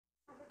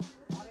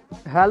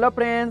Hello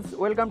friends,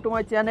 welcome to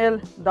my channel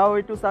the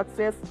way to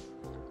success.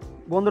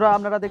 বন্ধুরা,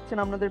 আপনারা দেখছেন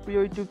আপনাদের প্রিয়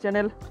YouTube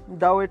channel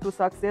the way to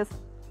success.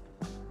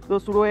 তো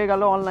শুরু হয়ে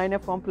গেল অনলাইনে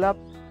ফর্ম ফিল আপ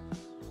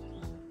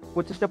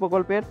প্রচেষ্টা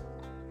প্রকল্পের।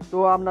 তো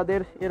আপনাদের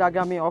এর আগে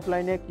আমি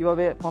অফলাইনে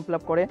কিভাবে ফর্ম ফিল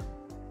আপ করে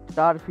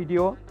তার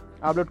ভিডিও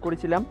আপলোড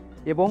করেছিলাম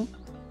এবং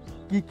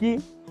কি কি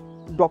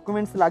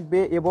ডকুমেন্টস লাগবে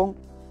এবং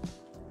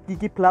কি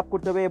কি ফিল আপ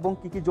করতে হবে এবং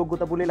কি কি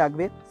যোগ্যতাগুলি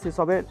লাগবে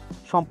সেসবের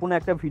সম্পূর্ণ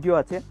একটা ভিডিও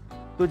আছে।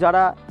 তো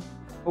যারা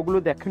ওগুলো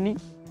দেখেনি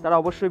তারা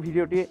অবশ্যই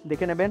ভিডিওটি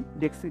দেখে নেবেন।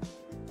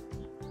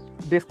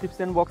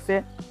 ডেসক্রিপশন বক্সে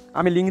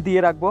আমি লিঙ্ক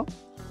দিয়ে রাখবো,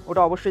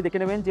 ওটা অবশ্যই দেখে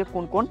নেবেন যে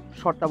কোন কোন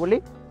শর্তাবলী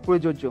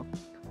প্রযোজ্য।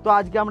 তো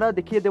আজকে আমরা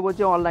দেখিয়ে দেবো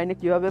যে অনলাইনে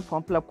কীভাবে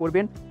ফর্ম ফিল আপ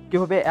করবেন,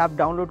 কীভাবে অ্যাপ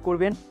ডাউনলোড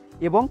করবেন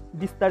এবং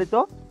বিস্তারিত।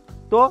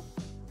 তো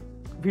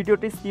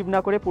ভিডিওটি স্কিপ না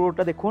করে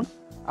পুরোটা দেখুন,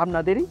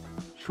 আপনাদেরই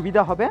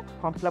সুবিধা হবে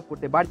ফর্ম ফিল আপ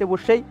করতে। বাড়িতে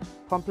বসেই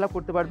ফর্ম ফিল আপ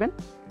করতে পারবেন।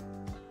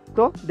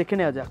 তো দেখে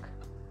নেওয়া যাক।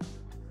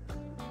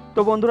 তো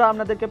বন্ধুরা,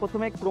 আপনাদেরকে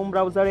প্রথমে ক্রোম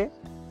ব্রাউজারে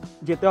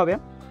যেতে হবে।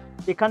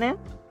 এখানে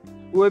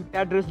ওয়েব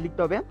অ্যাড্রেস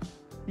লিখতে হবে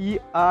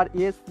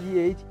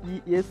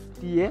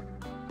PRACHESTA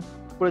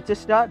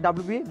প্রচেষ্টা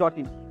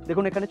WB.in।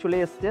 দেখুন এখানে চলে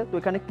এসছে। তো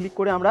এখানে ক্লিক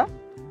করে আমরা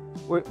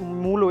ওই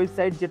মূল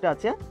ওয়েবসাইট যেটা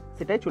আছে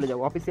সেটাই চলে যাব,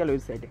 অফিসিয়াল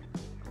ওয়েবসাইটে।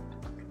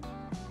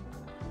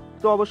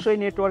 তো অবশ্যই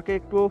নেটওয়ার্কে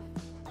একটু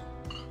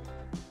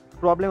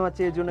প্রবলেম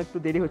আছে, এর জন্য একটু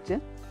দেরি হচ্ছে।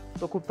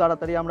 তো খুব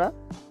তাড়াতাড়ি আমরা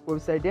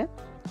ওয়েবসাইটে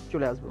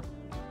চলে আসব।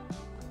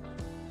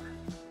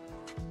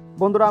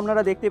 বন্ধুরা,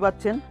 আপনারা দেখতে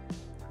পাচ্ছেন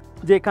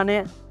যে এখানে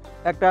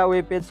একটা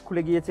ওয়েব পেজ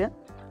খুলে গিয়েছে।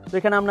 তো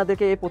এখানে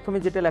আপনাদেরকে এই প্রথমে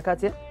যেটা লেখা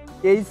আছে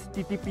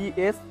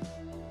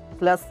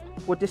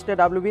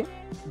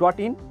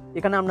https://prachesta.wb.in,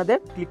 এখানে আপনাদের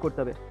ক্লিক করতে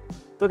হবে।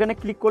 তো এখানে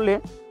ক্লিক করলে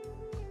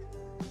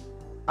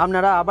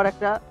আপনারা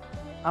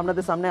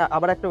আপনাদের সামনে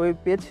আবার একটা ওয়েব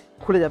পেজ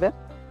খুলে যাবে।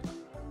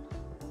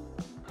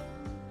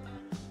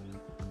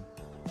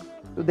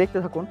 তো দেখতে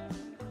থাকুন।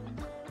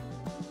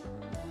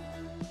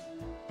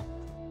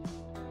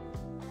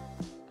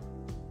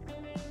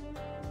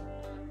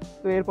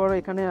 তো এরপর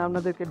এখানে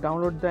আপনাদেরকে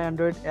ডাউনলোড দ্য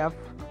অ্যান্ড্রয়েড অ্যাপ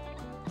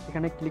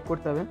এখানে ক্লিক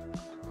করতে হবে।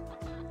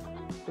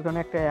 এখানে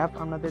একটা অ্যাপ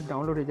আপনাদের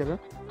ডাউনলোড হয়ে যাবে।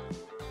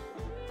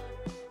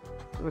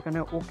 তো এখানে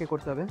ওকে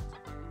করতে হবে।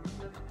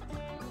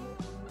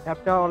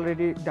 অ্যাপটা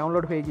অলরেডি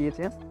ডাউনলোড হয়ে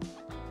গিয়েছে।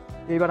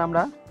 এইবার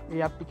আমরা এই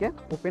অ্যাপটিকে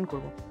ওপেন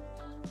করব।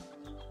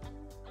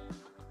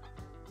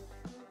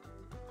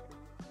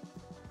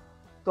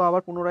 তো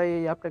আবার পুনরায়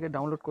এই অ্যাপটাকে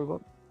ডাউনলোড করব,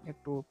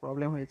 একটু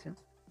প্রবলেম হয়েছে।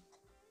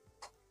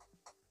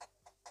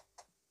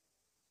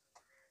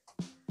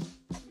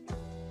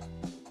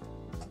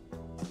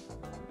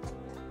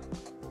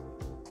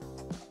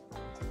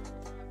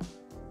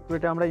 তো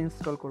এটা আমরা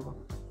ইনস্টল করব।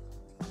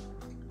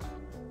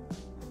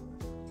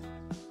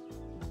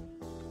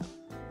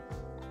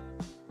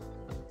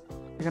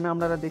 এখানে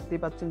আপনারা দেখতেই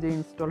পাচ্ছেন যে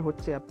ইনস্টল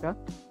হচ্ছে অ্যাপটা।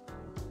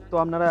 তো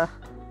আপনারা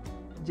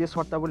যে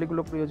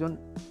শর্তাবলীগুলো প্রয়োজন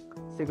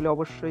সেগুলো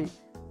অবশ্যই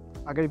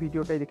আগের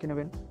ভিডিওটাই দেখে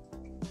নেবেন।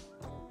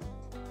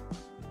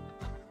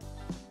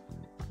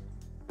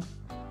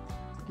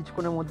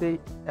 কিছুক্ষণের মধ্যেই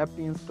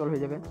অ্যাপটি ইনস্টল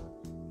হয়ে যাবে,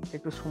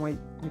 একটু সময়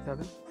নিতে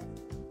হবে।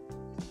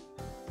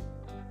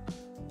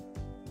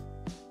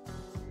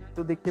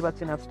 তো দেখতে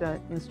পাচ্ছেন অ্যাপসটা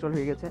ইনস্টল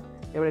হয়ে গেছে।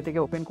 এবার এটাকে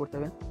ওপেন করতে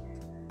হবে।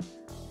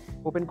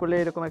 ওপেন করলে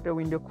এরকম একটা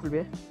উইন্ডো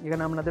খুলবে।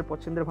 এখানে আপনাদের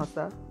পছন্দের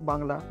ভাষা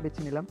বাংলা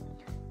বেছে নিলাম।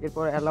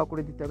 এরপর অ্যালাউ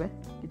করে দিতে হবে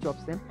কিছু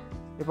অপশান।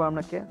 এরপর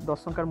আপনাকে 10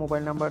 সংখ্যার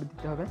মোবাইল নাম্বার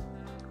দিতে হবে।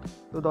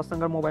 তো 10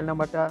 সংখ্যার মোবাইল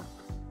নাম্বারটা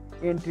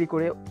এন্ট্রি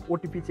করে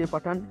ওটিপি চেয়ে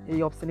পাঠান, এই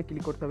অপশানে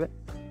ক্লিক করতে হবে।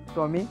 তো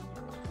আমি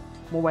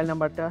মোবাইল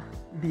নাম্বারটা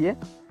দিয়ে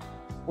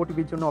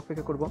ওটিপির জন্য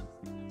অপেক্ষা করব।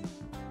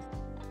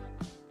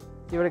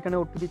 এবার এখানে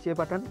ওটিপি চেয়ে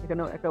পাঠান,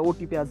 এখানে একটা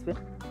ওটিপি আসবে,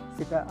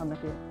 সেটা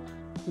আপনাকে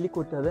ক্লিক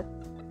করতে হবে।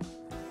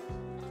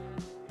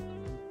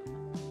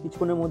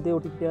 কিছুক্ষণের মধ্যে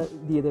ওটিপিটা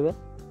দিয়ে দেবে।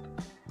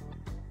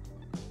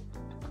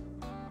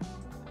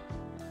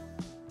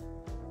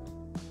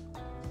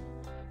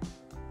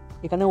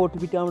 এখানে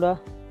ওটিপিটা আমরা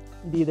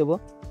দিয়ে দেব।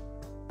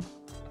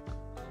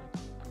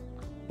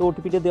 তো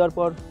ওটিপিটা দেওয়ার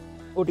পর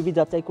ওটিপি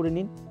যাচাই করে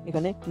নিন,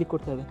 এখানে ক্লিক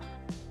করতে হবে।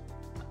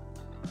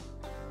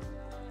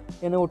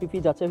 এখানে ওটিপি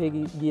যাচাই হয়ে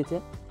গিয়েছে।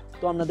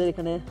 তো আপনাদের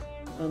এখানে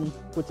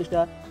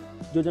প্রচেষ্টা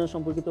যোজনা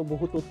সম্পর্কিত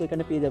বহু তথ্য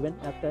এখানে পেয়ে যাবেন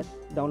অ্যাপটা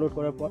ডাউনলোড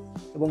করার পর,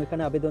 এবং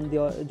এখানে আবেদন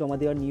জমা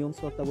দেওয়ার নিয়ম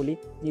শর্তাবলী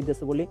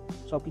নির্দেশাবলী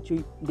সব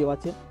কিছুই দেওয়া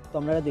আছে। তো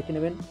আপনারা দেখে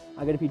নেবেন,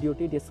 আগের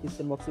ভিডিওটি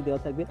ডেসক্রিপশন বক্সে দেওয়া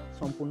থাকবে,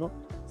 সম্পূর্ণ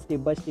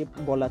স্টেপ বাই স্টেপ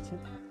বলা আছে।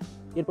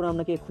 এরপর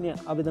আপনাকে এক্ষুনি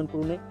আবেদন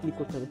করুনে ক্লিক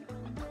করতে হবে।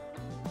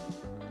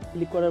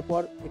 ক্লিক করার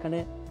পর এখানে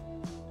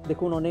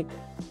দেখুন অনেক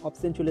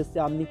অপশান চলে এসেছে।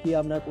 আপনি কি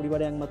আপনার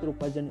পরিবারে একমাত্র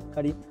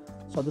উপার্জনকারী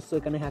সদস্য,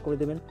 এখানে হ্যাঁ করে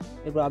দেবেন।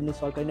 এরপর আপনি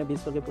সরকারি না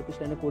বেসরকারি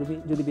প্রতিষ্ঠানে কর্মী,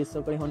 যদি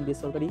বেসরকারি হন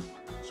বেসরকারি,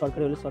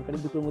 সরকারি হলে সরকারি,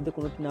 দুটোর মধ্যে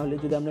কোনোটি না হলে,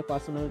 যদি আপনার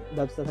পার্সোনাল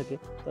ব্যবসা থাকে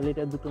তাহলে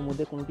এটা দুটোর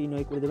মধ্যে কোনোটি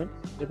নয় করে দেবেন।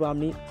 এরপর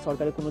আপনি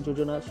সরকারের কোনো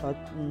যোজনা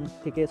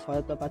থেকে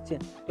সহায়তা পাচ্ছেন,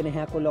 এখানে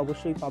হ্যাঁ করলে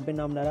অবশ্যই পাবেন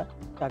না আপনারা,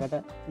 টাকাটা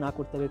না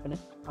করতে হবে। এখানে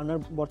আপনার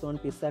বর্তমান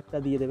পেশা একটা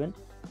দিয়ে দেবেন।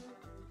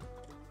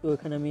 তো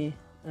এখানে আমি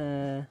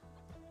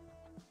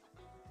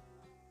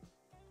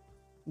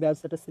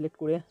ব্যবসাটা সিলেক্ট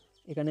করে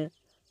এখানে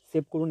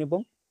সেভ করুন এবং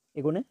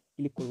এগোনে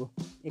ক্লিক করব।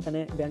 এখানে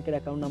ব্যাংকের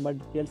অ্যাকাউন্ট নাম্বার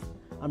ডিটেলস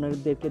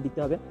আপনাদেরকে দিতে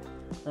হবে।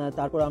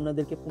 তারপর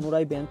আপনাদেরকে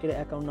পুনরায় ব্যাংকের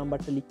অ্যাকাউন্ট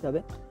নাম্বারটা লিখতে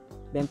হবে,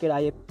 ব্যাংকের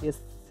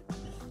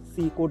IFSC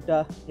কোডটা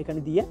এখানে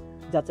দিয়ে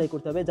যাচাই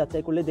করতে হবে।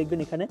 যাচাই করলে দেখবেন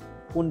এখানে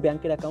কোন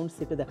ব্যাংকের অ্যাকাউন্ট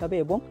সেটা দেখাবে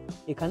এবং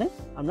এখানে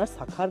আপনার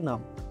শাখার নাম,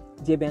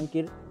 যে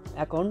ব্যাংকের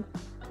অ্যাকাউন্ট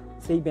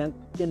সেই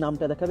ব্যাংকের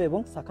নামটা দেখাবে এবং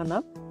শাখার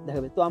নাম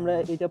দেখাবে। তো আমরা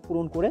এটা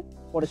পূরণ করে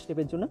পরের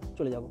স্টেপের জন্য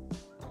চলে যাব।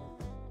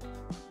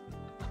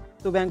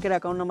 তো ব্যাংকের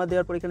অ্যাকাউন্ট নাম্বার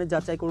দেওয়ার পর এখানে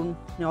যাচাই করুন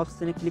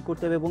অপশানে ক্লিক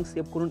করতে হবে এবং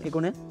সেভ করুন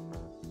এগোনে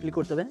ক্লিক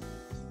করতে হবে।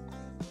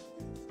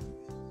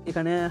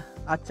 এখানে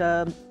আচ্ছা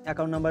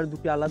অ্যাকাউন্ট নাম্বার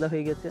দুটি আলাদা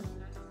হয়ে গেছে,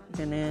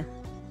 এখানে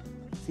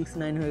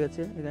 69 হয়ে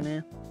গেছে, এখানে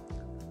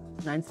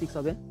 96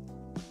 হবে।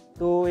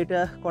 তো এটা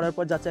করার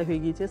পর যাচাই হয়ে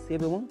গিয়েছে,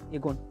 সেভ এবং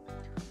এগোন।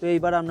 তো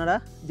এইবার আপনারা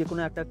যে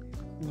কোনো একটা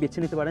বেছে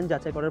নিতে পারেন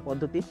যাচাই করার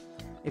পদ্ধতি।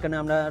 এখানে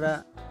আপনারা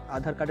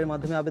আধার কার্ডের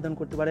মাধ্যমে আবেদন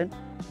করতে পারেন,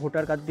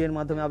 ভোটার কার্ডের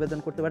মাধ্যমে আবেদন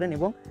করতে পারেন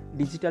এবং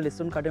ডিজিটাল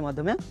রেশন কার্ডের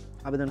মাধ্যমে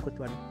আবেদন করতে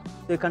পারেন।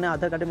 তো এখানে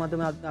আধার কার্ডের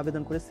মাধ্যমে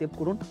আবেদন করে সেভ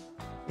করুন।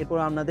 এরপর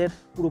আপনাদের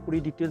পুরোপুরি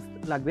ডিটেলস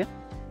লাগবে।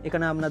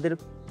 এখানে আপনাদের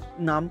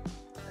নাম,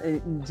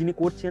 যিনি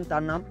করছেন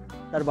তার নাম,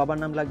 তার বাবার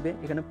নাম লাগবে,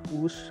 এখানে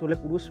পুরুষ হলে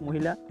পুরুষ,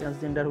 মহিলা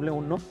ট্রান্সজেন্ডার হলে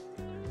অন্য।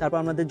 তারপর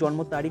আপনাদের জন্ম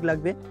তারিখ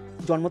লাগবে,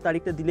 জন্ম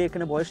তারিখটা দিলে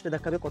এখানে বয়সটা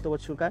দেখাবে কত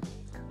বছরকার।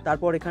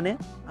 তারপর এখানে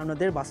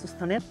আপনাদের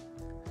বাসস্থানের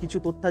কিছু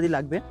তথ্যাদি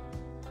লাগবে,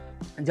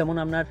 যেমন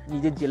আপনার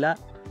নিজের জেলা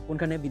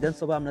কোনখানে,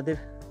 বিধানসভা আপনাদের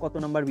কত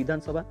নম্বর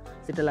বিধানসভা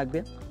সেটা লাগবে।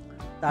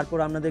 তারপর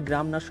আপনাদের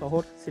গ্রাম না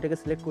শহর সেটাকে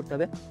সিলেক্ট করতে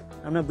হবে,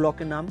 আপনার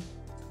ব্লকের নাম,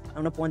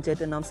 আপনার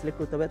পঞ্চায়েতের নাম সিলেক্ট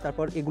করতে হবে।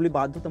 তারপর এগুলি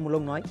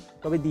বাধ্যতামূলক নয়,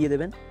 তবে দিয়ে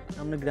দেবেন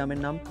আপনার গ্রামের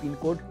নাম,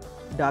 পিনকোড,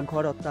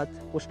 ডাকঘর অর্থাৎ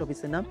পোস্ট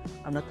অফিসের নাম,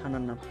 আপনার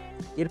থানার নাম।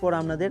 এরপর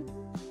আপনাদের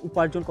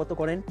উপার্জন কত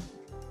করেন,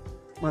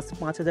 মাস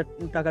 5,000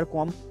 টাকার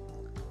কম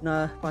না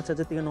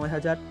 5,000 থেকে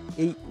 9,000,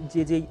 এই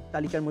যেই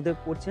তালিকার মধ্যে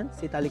পড়ছেন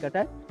সেই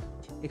তালিকাটা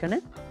এখানে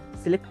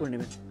সিলেক্ট করে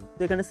নেবেন।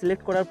 তো এখানে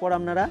সিলেক্ট করার পর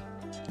আপনারা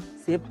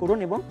সেভ করুন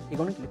এবং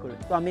এখানে ক্লিক করবেন।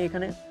 তো আমি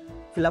এখানে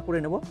ফিল আপ করে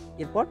নেব,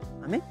 এরপর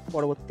আমি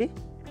পরবর্তী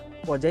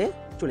পর্যায়ে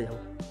চলে যাব।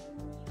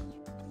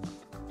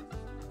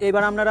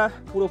 এবার আপনারা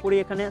পুরোপুরি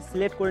এখানে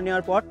সিলেক্ট করে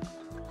নেওয়ার পর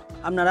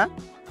আপনারা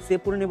সেভ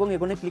করুন এবং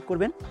এখানে ক্লিক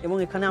করবেন এবং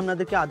এখানে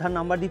আপনাদেরকে আধার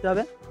নাম্বার দিতে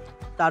হবে।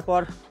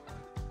 তারপর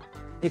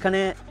এখানে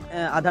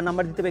আধার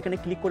নাম্বার দিতে হবে, এখানে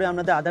ক্লিক করে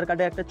আপনাদের আধার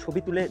কার্ডের একটা ছবি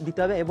তুলে দিতে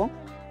হবে এবং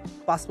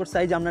পাসপোর্ট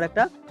সাইজ আপনার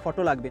একটা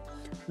ফটো লাগবে।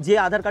 যে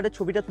আধার কার্ডের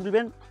ছবিটা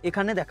তুলবেন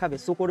এখানে দেখাবে,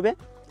 শো করবে,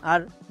 আর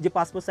যে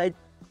পাসপোর্ট সাইজ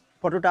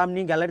ফটোটা আপনি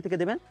গ্যালারি থেকে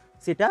দেবেন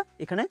সেটা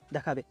এখানে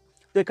দেখাবে।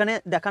 তো এখানে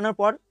দেখানোর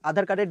পর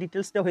আধার কার্ডের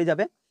ডিটেলসটা হয়ে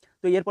যাবে।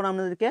 তো এরপর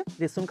আপনাদেরকে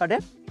রেশন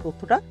কার্ডের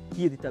তথ্যটা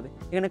দিয়ে দিতে হবে।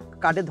 এখানে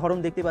কার্ডের ধরন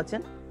দেখতে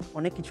পাচ্ছেন,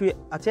 অনেক কিছুই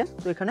আছে।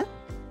 তো এখানে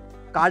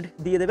কার্ড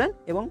দিয়ে দেবেন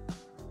এবং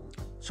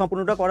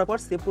সম্পূর্ণটা করার পর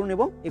সেভ করুন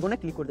এবং এখানে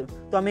ক্লিক করে দেবেন।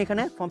 তো আমি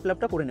এখানে ফর্ম ফিল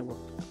আপটা করে নেব।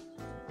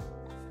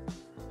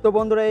 তো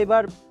বন্ধুরা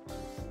এবার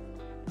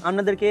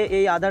আপনাদেরকে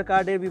এই আধার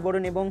কার্ডের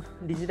বিবরণ এবং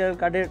ডিজিটাল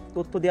কার্ডের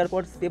তথ্য দেওয়ার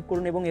পর সেভ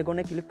করুন এবং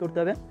এখানে ক্লিক করতে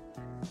হবে।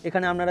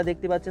 এখানে আপনারা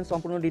দেখতে পাচ্ছেন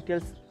সম্পূর্ণ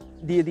ডিটেলস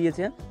দিয়ে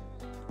দিয়েছে।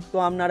 তো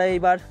আপনারা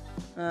এইবার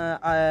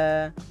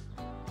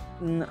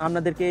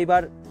আপনাদেরকে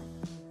এইবার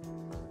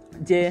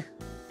যে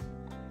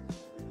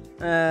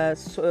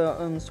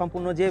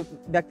সম্পূর্ণ যে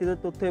ব্যক্তিগত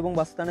তথ্য এবং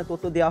বাসস্থানের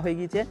তথ্য দেওয়া হয়ে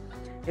গিয়েছে,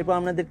 এরপর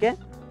আপনাদেরকে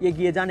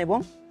এগিয়ে যান এবং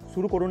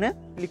শুরু করুনে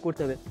ক্লিক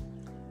করতে হবে।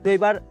 তো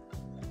এবার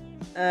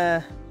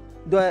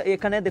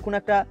এখানে দেখুন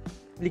একটা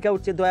লেখা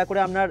উঠছে, দয়া করে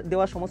আপনার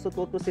দেওয়া সমস্ত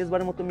তথ্য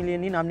শেষবারের মতো মিলিয়ে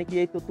নিন, আপনি কি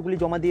এই তথ্যগুলি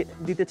জমা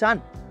দিতে চান?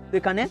 তো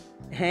এখানে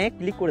হ্যাঁ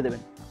ক্লিক করে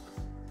দেবেন।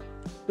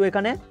 তো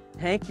এখানে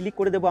হ্যাঁ ক্লিক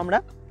করে দেবো আমরা।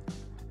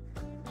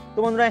 তো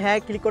বন্ধুরা হ্যাঁ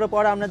ক্লিক করার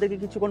পর আপনাদেরকে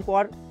কিছুক্ষণ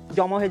পর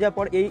জমা হয়ে যাওয়ার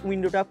পর এই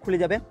উইন্ডোটা খুলে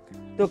যাবে।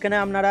 তো এখানে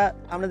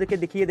আপনাদেরকে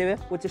দেখিয়ে দেবে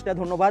প্রচেষ্টা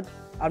ধন্যবাদ,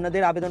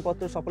 আপনাদের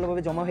আবেদনপত্র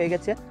সফলভাবে জমা হয়ে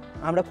গেছে,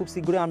 আমরা খুব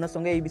শীঘ্রই আপনার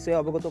সঙ্গে এই বিষয়ে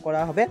অবগত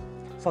করা হবে,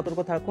 সতর্ক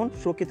থাকুন,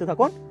 সুরক্ষিত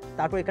থাকুন।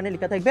 তারপর এখানে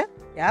লেখা থাকবে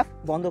অ্যাপ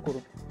বন্ধ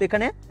করুন। তো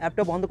এখানে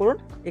অ্যাপটা বন্ধ করুন,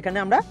 এখানে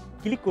আমরা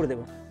ক্লিক করে দেব।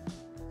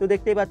 তো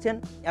দেখতেই পাচ্ছেন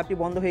অ্যাপটি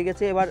বন্ধ হয়ে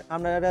গেছে। এবার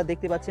আপনারা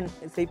দেখতে পাচ্ছেন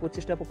সেই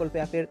প্রচেষ্টা প্রকল্প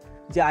অ্যাপের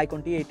যে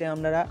আইকনটি, এটা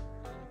আপনারা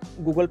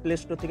গুগল প্লে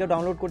স্টোর থেকে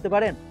ডাউনলোড করতে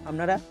পারেন।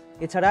 আপনারা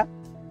এছাড়া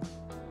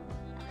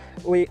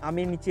ওই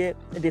আমি নিচে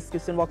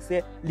ডেসক্রিপশন বক্সে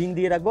লিঙ্ক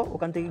দিয়ে রাখবো,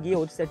 ওখান থেকে গিয়ে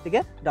ওয়েবসাইট থেকে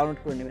ডাউনলোড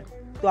করে নেবেন।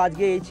 তো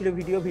আজকে এই ছিল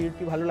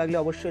ভিডিওটি ভালো লাগলে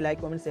অবশ্যই লাইক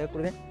কমেন্ট শেয়ার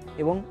করবেন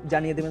এবং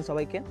জানিয়ে দেবেন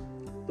সবাইকে।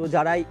 তো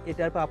যারাই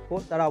এটার প্রাপ্য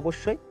তারা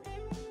অবশ্যই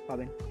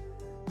পাবেন।